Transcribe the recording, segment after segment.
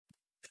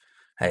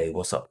Hey,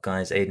 what's up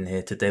guys? Aiden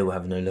here. Today we're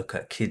having a look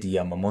at Kid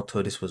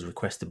Yamamoto. This was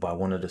requested by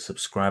one of the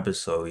subscribers,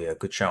 so yeah,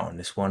 good shout on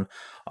this one.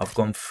 I've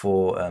gone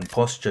for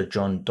Posture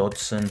John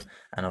Dodson,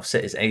 and I've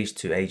set his age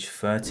to age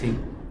 30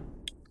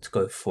 to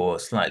go for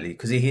slightly,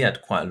 because he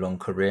had quite a long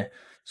career,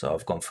 so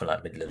I've gone for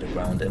like middle of the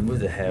ground. And with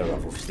the hair,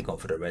 I've obviously gone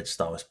for the red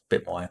style. It's a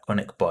bit more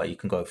iconic, but you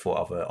can go for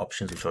other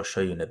options, which I'll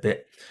show you in a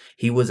bit.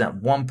 He was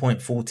at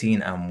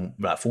 1.14 and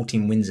like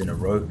 14 wins in a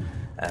row.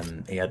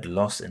 He had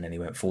lost and then he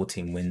went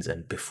 14 wins,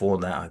 and before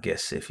that, I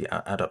guess if you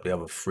add up the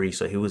other three,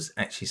 so he was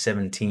actually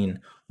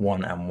 17-1-1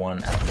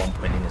 at one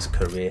point in his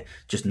career,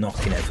 just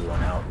knocking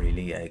everyone out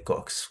really. He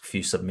got a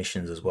few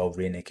submissions as well,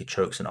 rear naked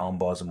chokes and arm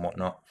bars and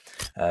whatnot.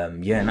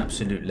 Yeah, an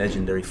absolute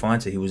legendary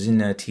fighter. He was in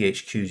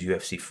THQ's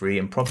UFC 3,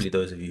 and probably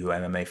those of you who are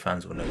MMA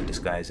fans will know who this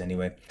guy is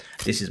anyway.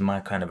 This is my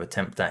kind of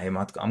attempt at him.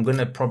 I'm going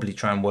to probably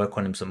try and work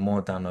on him some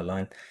more down the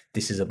line.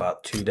 This is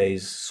about 2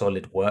 days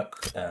solid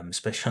work,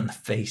 especially on the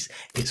face.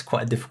 It's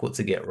quite difficult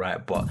to get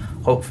right, but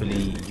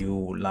hopefully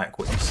you like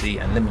what you see,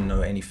 and let me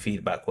know any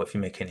feedback, or if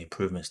you make any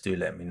improvements, do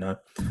let me know.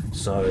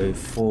 So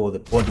for the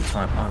body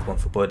type, I've gone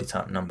for body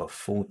type number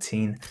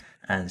 14,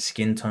 and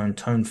skin tone,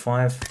 tone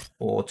 5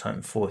 or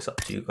tone 4, it's up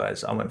to you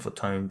guys. I went for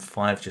tone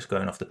 5 just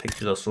going off the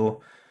pictures I saw.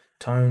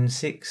 Tone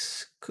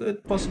 6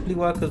 could possibly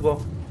work as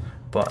well,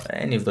 but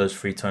any of those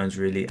three tones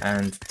really.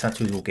 And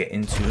tattoos we'll get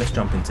into. Let's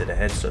jump into the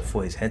head. So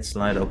for his head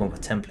slide, I've gone for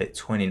template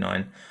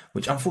 29,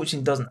 which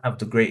unfortunately doesn't have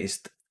the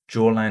greatest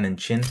jawline and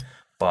chin,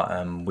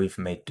 but we've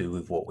made do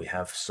with what we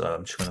have. So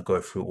I'm just going to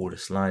go through all the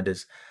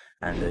sliders,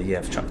 and yeah,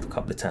 I've chucked a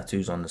couple of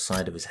tattoos on the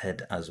side of his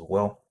head as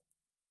well.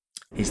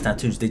 His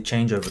tattoos did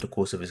change over the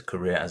course of his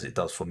career, as it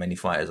does for many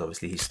fighters.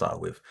 Obviously, he started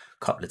with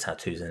a couple of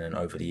tattoos and then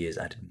over the years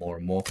added more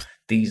and more.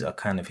 These are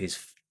kind of his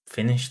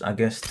finished, I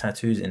guess,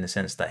 tattoos, in the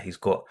sense that he's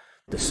got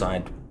the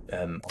side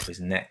of his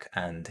neck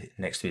and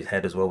next to his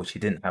head as well, which he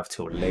didn't have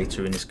till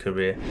later in his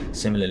career.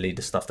 Similarly,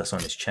 the stuff that's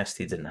on his chest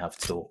he didn't have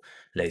till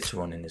later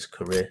on in his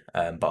career,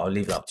 but I'll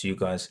leave it up to you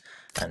guys,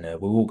 and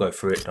we will go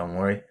through it, don't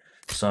worry.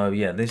 So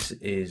yeah, this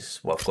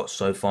is what I've got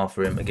so far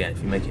for him. Again,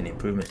 if you make any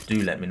improvements,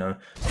 do let me know.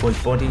 For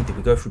his body, did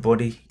we go through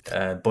body?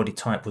 Body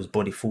type was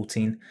body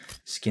 14,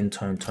 skin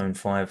tone, tone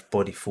 5,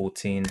 body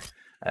 14.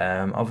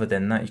 Other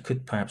than that, you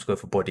could perhaps go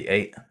for body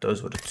 8.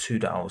 Those were the two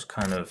that I was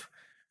kind of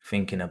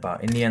thinking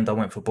about. In the end, I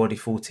went for body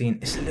 14.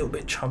 It's a little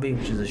bit chubby,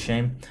 which is a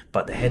shame,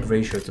 but the head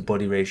ratio to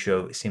body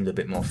ratio, it seemed a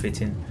bit more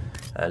fitting.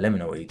 Let me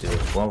know what you do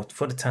as well.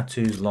 For the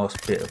tattoos,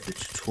 last bit of the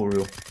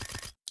tutorial,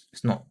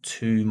 it's not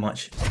too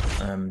much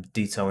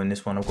detail in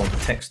this one. I've gone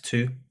for text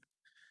 2,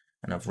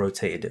 and I've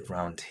rotated it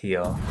around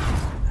here.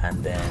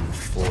 And then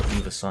for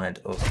either side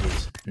of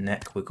his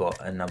neck, we got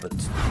another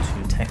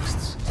two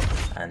texts,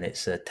 and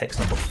it's text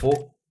number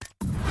 4.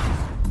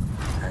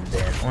 And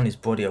then on his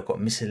body, I've got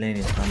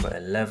miscellaneous number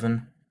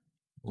 11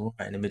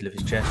 right in the middle of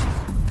his chest,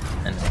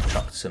 and then I've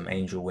chucked some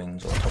angel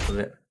wings on top of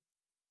it.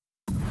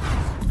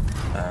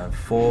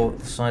 For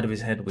the side of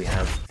his head, we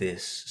have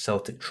this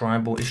Celtic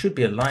tribal. It should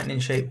be a lightning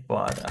shape,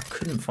 but I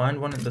couldn't find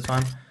one at the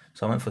time,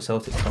 so I went for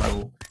Celtic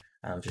tribal,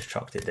 and I've just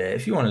chucked it there.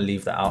 If you want to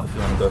leave that out, if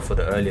you want to go for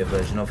the earlier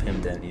version of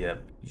him, then yeah,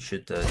 you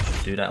should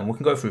do that. And we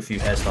can go through a few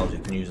hairstyles you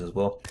can use as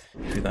well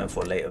if you're going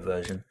for a later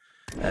version.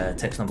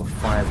 Text number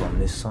 5 on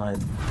this side,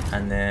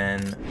 and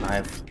then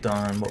I've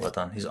done, what have I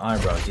done? His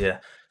eyebrows, yeah.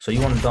 So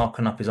you want to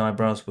darken up his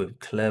eyebrows with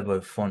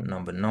Clevo font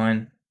number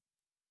 9.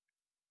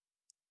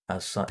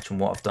 As such, and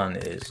what I've done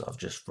is I've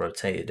just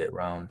rotated it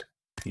around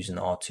using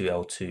R2,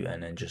 L2,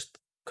 and then just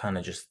kind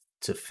of just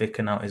to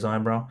thicken out his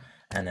eyebrow,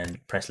 and then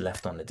press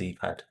left on the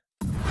D-pad.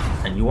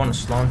 And you want to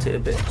slant it a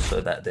bit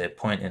so that they're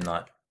pointing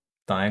like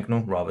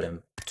diagonal rather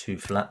than too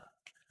flat,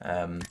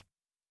 and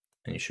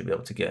you should be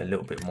able to get a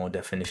little bit more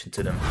definition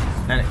to them,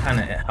 and it kind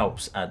of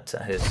helps add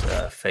to his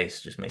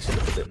face, just makes it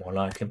look a bit more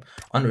like him.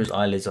 Under his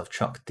eyelids, I've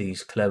chucked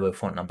these Clevo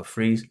font number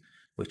 3s,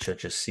 which are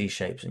just C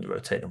shapes, and you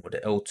rotate them with the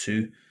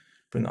L2.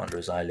 Bring it under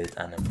his eyelid,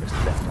 and then press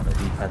left on the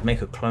D-pad.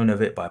 Make a clone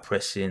of it by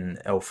pressing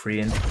L3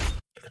 in.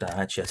 Look at that,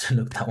 I actually had to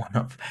look that one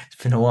up.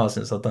 It's been a while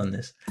since I've done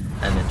this.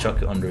 And then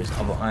chuck it under his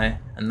other eye,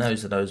 and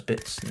those are those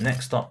bits.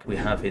 Next up, we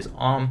have his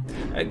arm.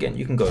 Again,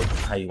 you can go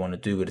how you want to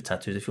do with the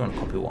tattoos. If you want to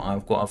copy what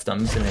I've got, I've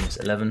done miscellaneous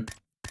 11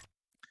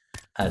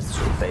 as the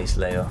sort of base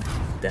layer.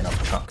 Then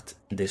I've chucked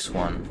this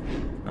one.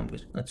 I'm going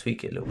to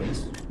tweak it a little bit.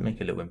 Let's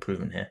make a little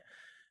improvement here.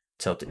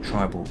 Celtic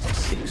tribal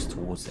 6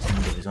 towards the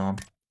end of his arm.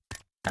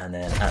 And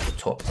then at the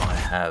top, I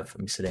have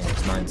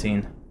miscellaneous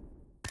 19.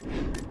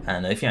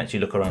 And if you actually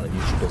look around on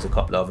YouTube, there's a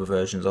couple of other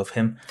versions of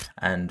him,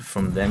 and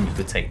from them you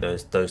could take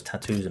those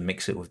tattoos and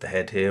mix it with the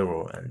head here,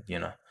 or you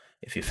know,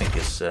 if you think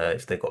it's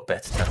if they got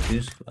better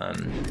tattoos.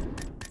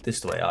 This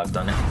is the way I've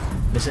done it.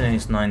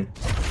 Miscellaneous 9.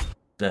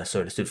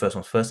 Sorry, let's do the first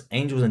ones first.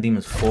 Angels and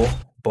Demons 4,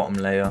 bottom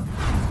layer,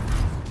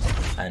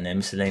 and then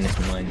miscellaneous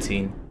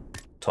 19,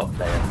 top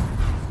layer.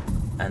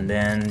 And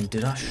then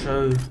did I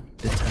show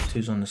the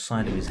tattoos on the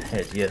side of his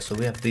head? Yeah, so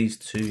we have these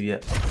two.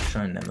 Yep,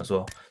 showing them as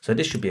well. So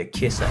this should be a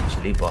kiss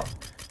actually, but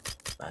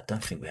I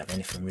don't think we have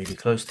anything really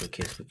close to a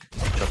kiss. We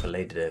can chuck a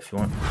lady there if you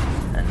want.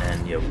 And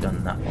then yeah, we've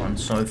done that one.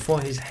 So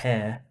for his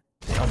hair,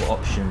 the other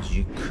options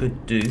you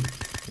could do,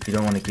 if you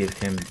don't want to give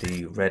him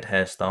the red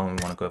hairstyle and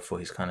want to go for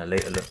his kind of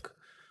later look,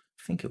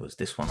 I think it was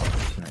this one I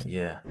was looking at,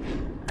 yeah,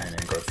 and then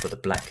go for the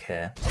black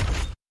hair.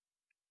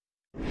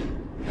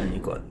 And you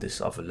got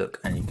this other look,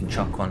 and you can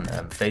chuck on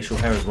facial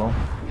hair as well,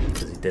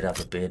 because he did have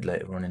a beard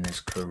later on in his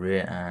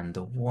career. And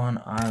the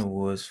one I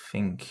was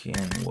thinking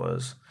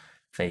was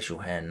facial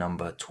hair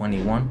number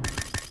 21,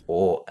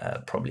 or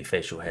probably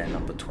facial hair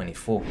number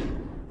 24.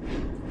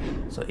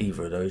 So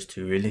either of those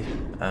two really.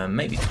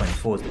 Maybe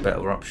 24 is the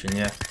better option,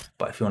 yeah.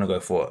 But if you want to go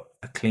for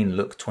a clean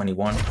look,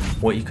 21.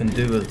 What you can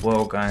do as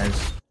well,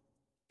 guys,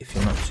 if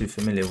you're not too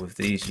familiar with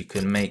these, you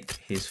can make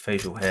his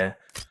facial hair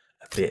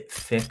a bit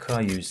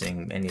thicker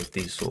using any of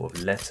these sort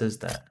of letters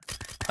that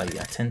I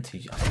think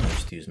I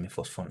used to use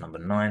Mythos font number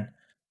 9.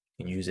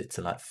 You can use it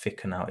to like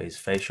thicken out his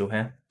facial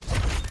hair,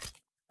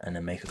 and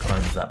then make a clone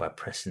of that by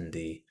pressing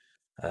the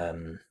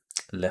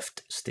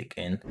left stick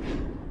in,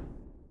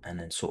 and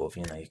then sort of,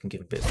 you know, you can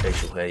give a bit of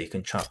facial hair. You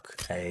can chuck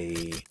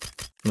you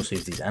can also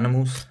use these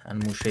animal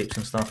shapes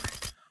and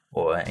stuff,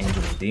 or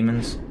angels and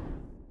demons.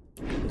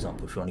 For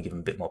example, if you want to give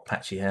him a bit more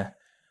patchy hair,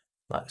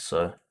 like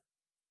so.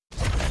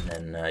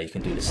 And then you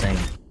can do the same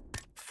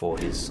for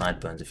his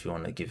sideburns if you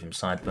want to give him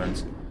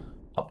sideburns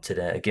up to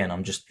there. Again,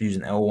 I'm just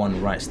using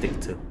L1 right stick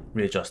to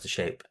readjust the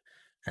shape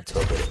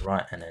until I get it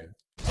right, and then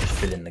just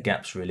fill in the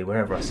gaps really.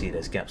 Wherever I see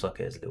there's gaps,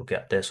 okay, there's a little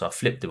gap there, so I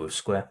flipped it with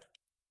square.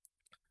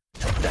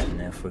 Chuck that in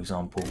there, for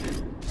example.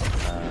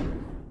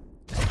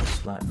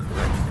 Slight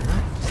correction.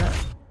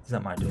 Is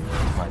that my doing?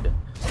 My doing?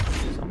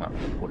 So I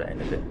might pull that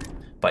in a bit.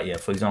 But yeah,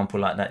 for example,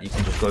 like that, you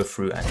can just go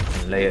through and you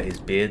can layer his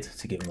beard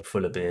to give him a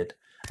fuller beard,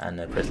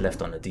 and press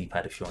left on the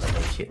D-pad if you want to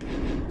make it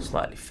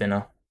slightly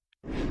thinner.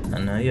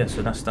 And yeah,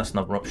 so that's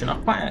another option. I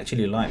quite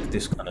actually like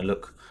this kind of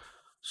look.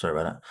 Sorry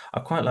about that. I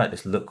quite like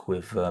this look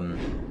with the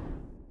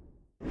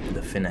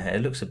thinner hair.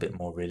 It looks a bit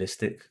more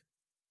realistic.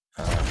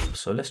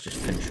 So let's just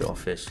finish it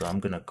off here. So I'm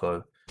gonna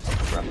go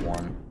grab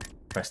one,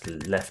 press the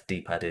left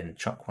D-pad in,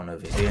 chuck one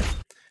over here,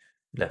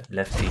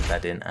 left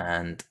D-pad in,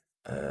 and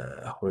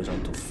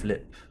horizontal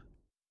flip.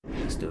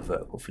 Let's do a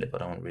vertical flip. I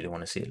don't really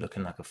want to see it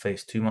looking like a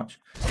face too much.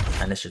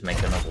 And let's just make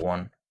another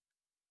one,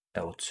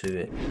 L2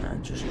 it,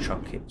 and just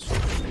chuck it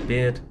sort of in the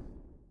beard.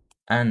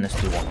 And let's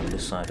do one on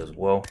this side as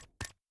well.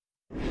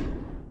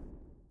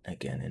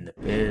 Again in the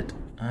beard,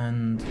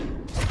 and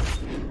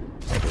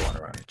maybe one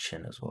around the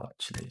chin as well.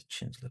 Actually, the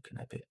chin's looking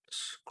a bit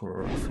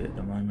scruffy at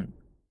the moment.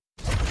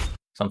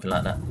 Something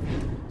like that.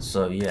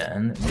 So yeah,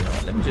 and you know,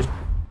 let me just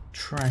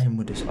try him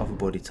with this other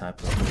body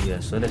type. Yeah,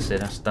 so let's say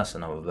that's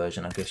another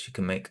version I guess you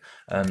can make.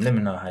 Let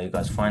me know how you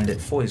guys find it.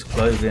 For his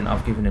clothing,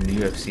 I've given him the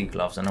UFC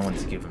gloves, and I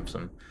wanted to give him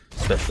some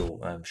special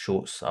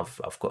shorts.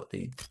 I've got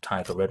the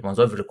tiger red ones.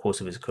 Over the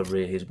course of his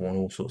career, he's worn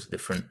all sorts of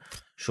different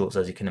shorts,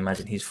 as you can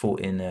imagine. He's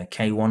fought in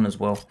K1 as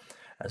well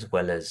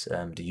as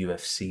the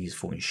UFC. He's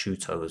fought in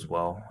Shuto as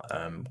well.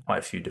 Quite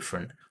a few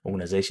different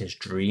organizations,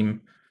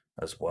 Dream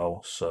as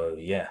well. So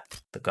yeah,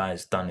 the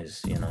guy's done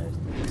his, you know,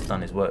 he's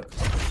done his work.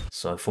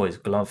 So for his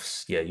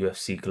gloves, yeah,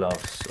 UFC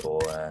gloves,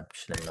 or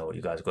just let me know what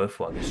you guys go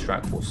for. I guess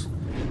Strikeforce.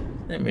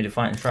 Didn't really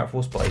fight in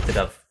Strikeforce, but he did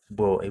have,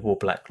 well, he wore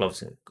black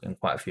gloves in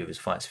quite a few of his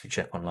fights if you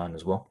check online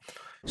as well.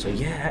 So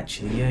yeah,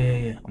 actually,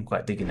 yeah, I'm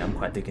quite digging it. I'm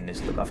quite digging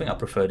this look. I think I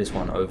prefer this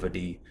one over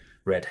the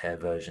red hair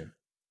version.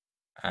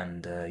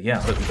 And yeah,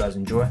 I hope you guys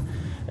enjoy.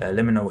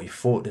 Let me know what you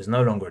thought. There's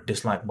no longer a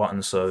dislike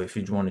button, so if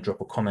you want to drop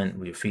a comment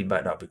with your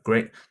feedback, that'd be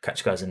great. Catch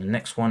you guys in the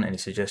next one. Any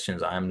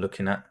suggestions I am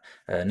looking at.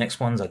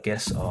 Next ones, I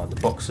guess, are the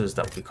boxers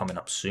that will be coming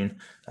up soon.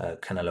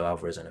 Canelo,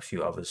 Alvarez, and a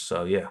few others.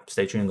 So yeah,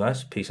 stay tuned,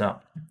 guys. Peace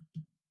out.